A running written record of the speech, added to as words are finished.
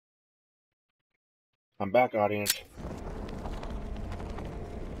I'm back, audience.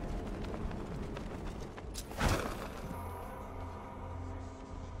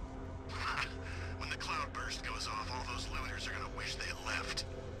 When the cloud burst goes off, all those looters are gonna wish they had left.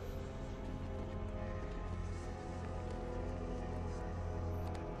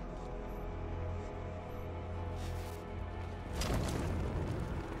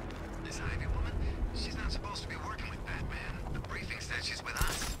 This Ivy woman? She's not supposed to be working with Batman. The briefing said she's with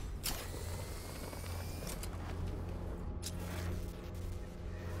us.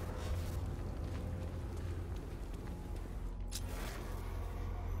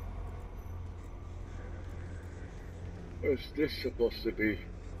 What's this supposed to be?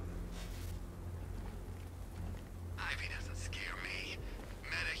 Ivy doesn't scare me.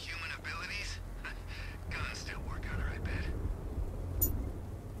 Meta-human abilities? Guns still work on her, I bet.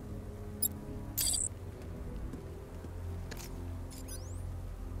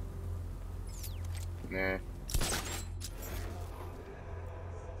 Nah.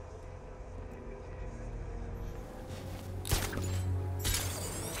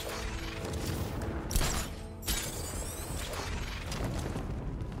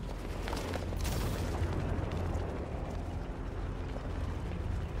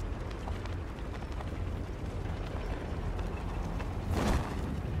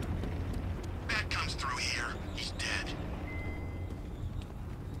 Bat comes through here. He's dead.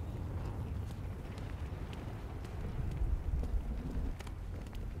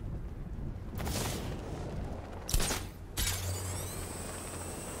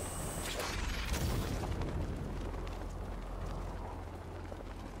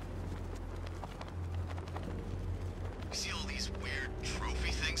 You see all these weird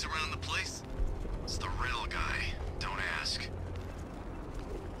trophy things around the place? It's the riddle guy. Don't ask.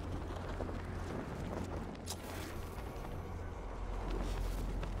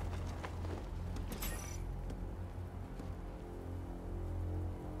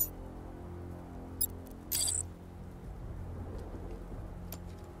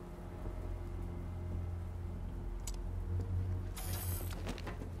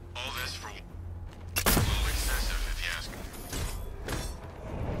 All this for a little excessive, if you ask me.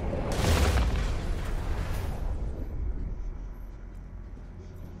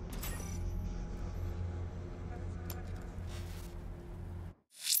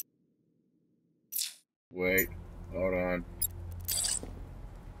 Wait. Hold on.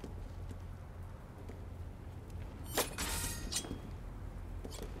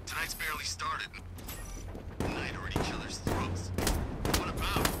 Tonight's barely started. The night are at each other's throats. What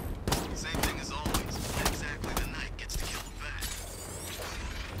about? Same thing as always. When exactly the night gets to kill the bat.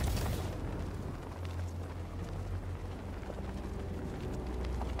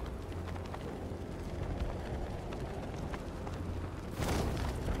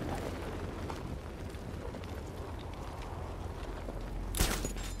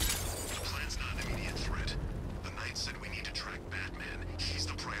 The plan's not an immediate threat. The Knight said we need to track Batman. He's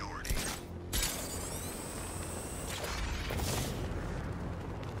the priority.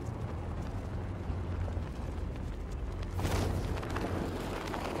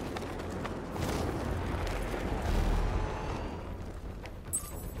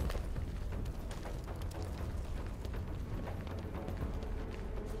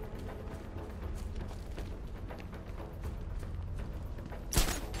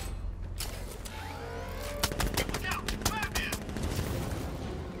 Look out! Batman!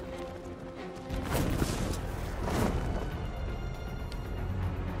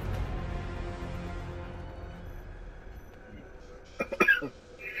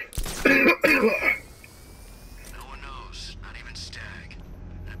 No one knows, not even Stag.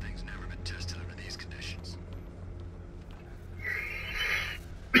 That thing's never been tested under these conditions.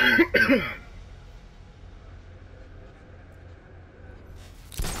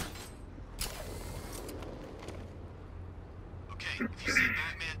 Okay, if you see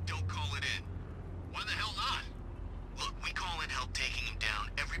Batman, don't call it in. Why the hell not? Look, we call in help taking him down.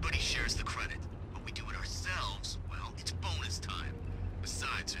 Everybody shares the credit. But we do it ourselves, well, it's bonus time.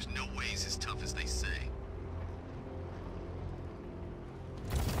 Besides, there's no way he's as tough as they say.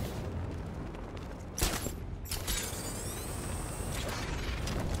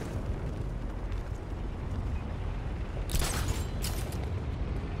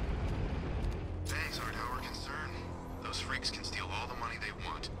 Banks aren't our concern. Those freaks can steal all the money they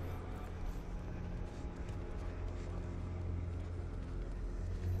want.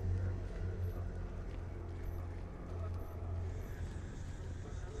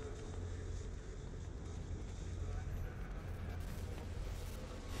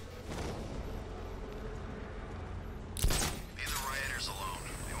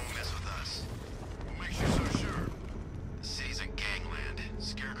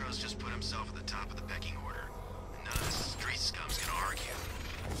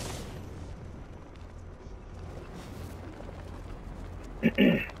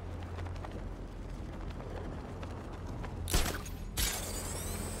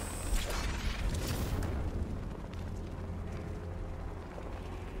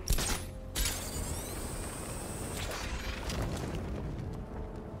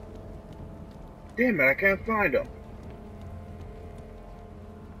 Damn it, I can't find them.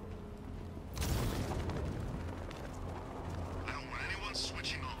 I don't want anyone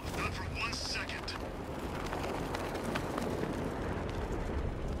switching off, not for 1 second.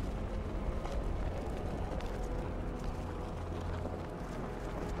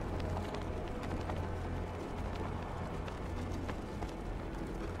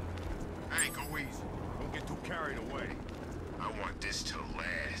 Hey, go easy. Don't get too carried away. I want this to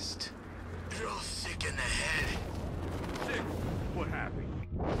last. You're all sick in the head. Sick? What happened?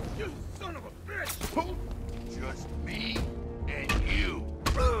 You son of a bitch! Just me and you.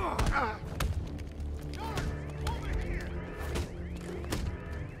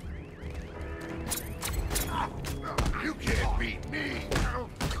 You can't beat me.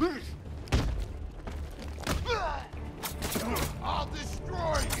 I'll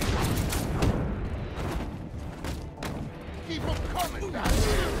destroy you. Keep them coming back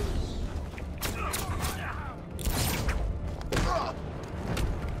here.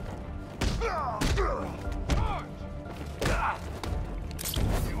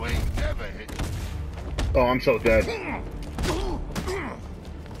 You ain't never hit. Oh, I'm so dead.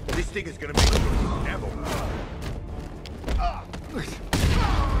 This thing is gonna make you never.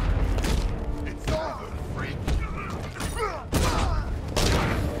 It's over, freak.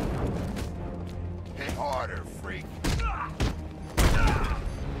 Hit harder, freak.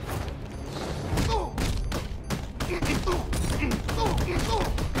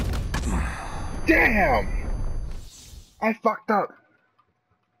 Damn! I fucked up.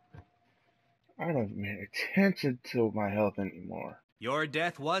 I don't even pay attention to my health anymore. Your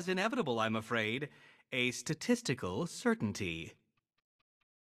death was inevitable, I'm afraid. A statistical certainty.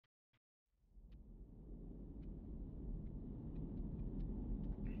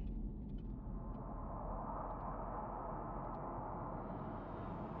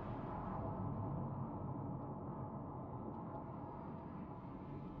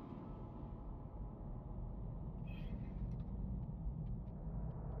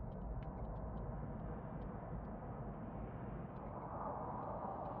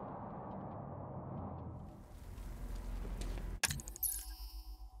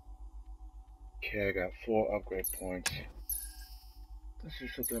 Okay, I got 4 upgrade points. Let's do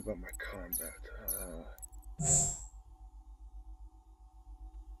something about my combat.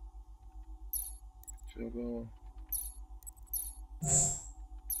 Juggle.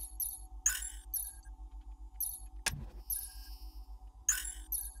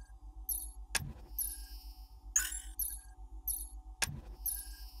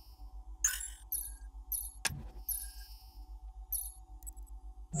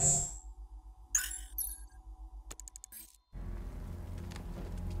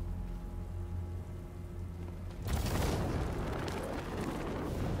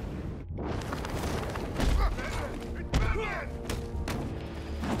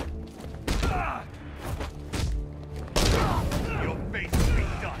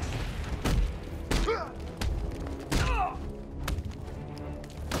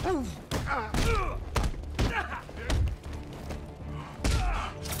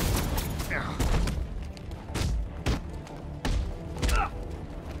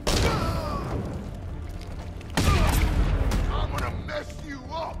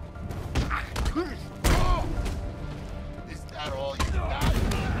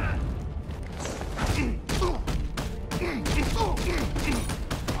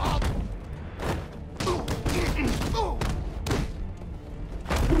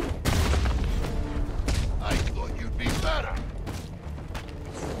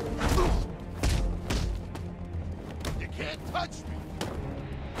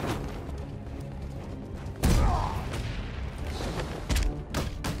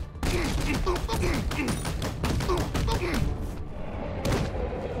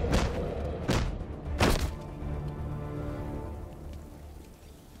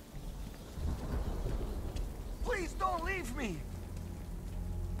 Please don't leave me!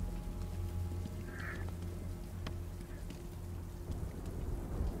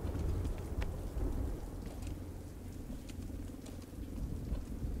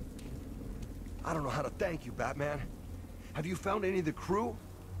 I don't know how to thank you, Batman. Have you found any of the crew?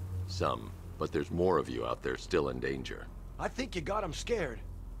 Some, but there's more of you out there still in danger. I think you got them scared.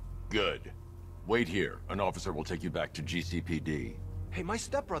 Good. Wait here. An officer will take you back to GCPD. Hey, my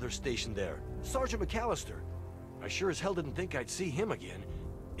stepbrother's stationed there. Sergeant McAllister. I sure as hell didn't think I'd see him again.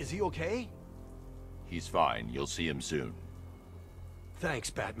 Is he okay? He's fine. You'll see him soon. Thanks,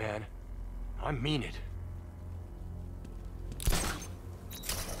 Batman. I mean it.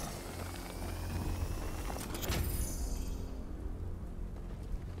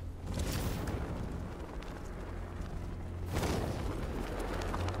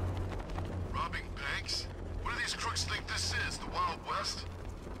 Robbing banks? What do these crooks think this is, the Wild West?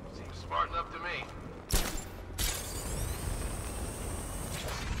 Seems smart enough to me.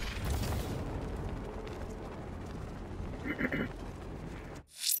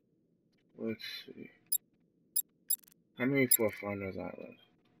 Let's see. How many for Founders Island?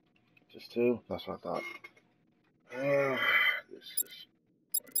 Just 2? That's what I thought. This is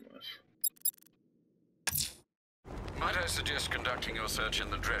pointless. Might I suggest conducting your search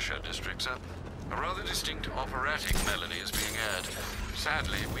in the Drescher district, sir? A rather distinct operatic melody is being heard.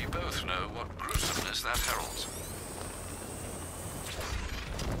 Sadly, we both know what gruesomeness that heralds.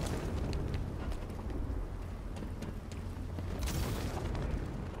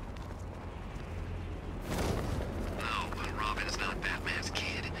 Oh, well, Robin's not Batman's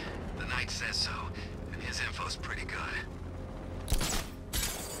kid. The Knight says so, and his info's pretty good.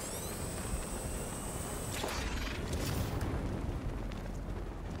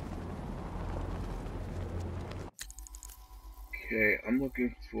 Okay, I'm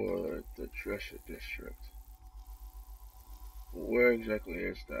looking for the Drescher district. Where exactly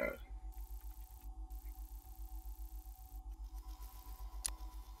is that?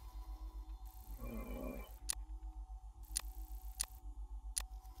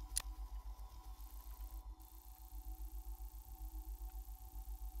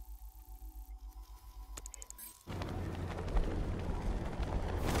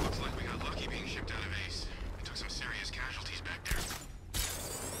 Looks like we got lucky being shipped out of Ace. We took some serious casualties back there.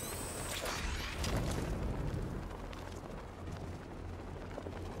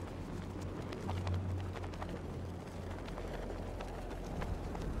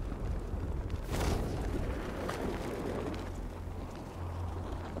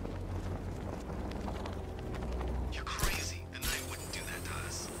 You're crazy. The Knight wouldn't do that to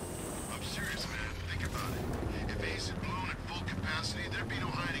us. I'm serious, man. Think about it. If Ace had blown at full capacity, there'd be no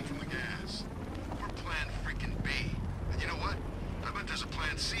hiding from the gas. We're Plan freaking B. And you know what? I bet there's a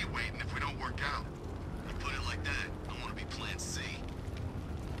Plan C waiting if we don't work out. You put it like that, I want to be Plan C.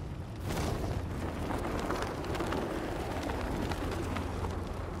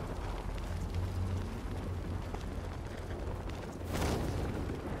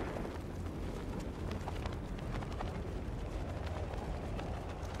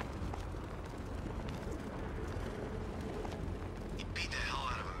 He beat the hell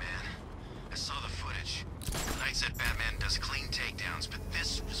out of him, man. I saw the footage. Knight said Batman does clean takedowns, but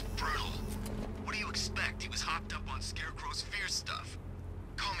this was brutal. What do you expect? He was hopped up on Scarecrow's fear stuff.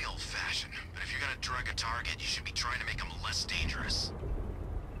 Call me old-fashioned, but if you're gonna drug a target, you should be trying to make him less dangerous.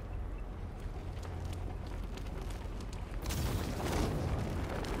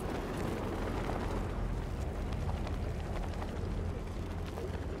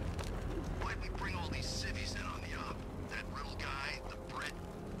 Why'd we bring all these civvies in on the op? That Riddle guy, the Brit,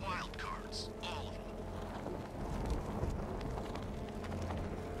 wild cards, all of them.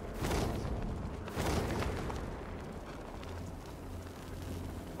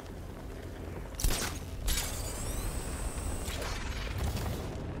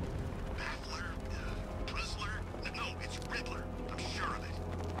 Baffler? Brizzler? No, it's Riddler. I'm sure of it.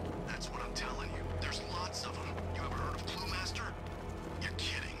 That's what I'm telling you. There's lots of them. You ever heard of Clue Master? You're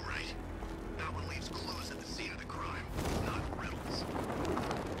kidding, right? That one leaves clues at the scene of the crime, not riddles.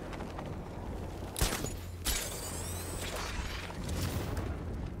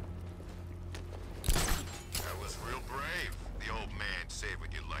 That was real brave, the old man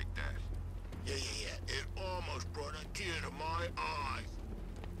saving you like that. Yeah. It almost brought a tear to my eye.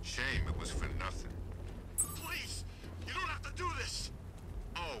 Shame it was for nothing. Please, you don't have to do this.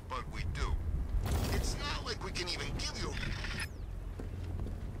 Oh, but we do. It's not like we can even give you...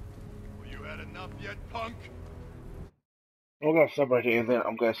 You had enough yet, punk? I'm gonna separate it and then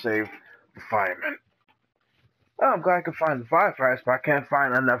I'm gonna save the firemen. Oh, I'm glad I can find the firefighters, but I can't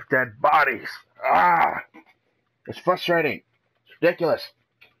find enough dead bodies. Ah! It's frustrating. It's ridiculous.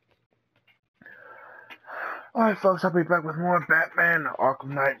 Alright, folks, I'll be back with more Batman Arkham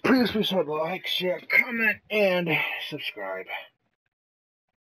Knight. Please be sure to like, share, comment, and subscribe.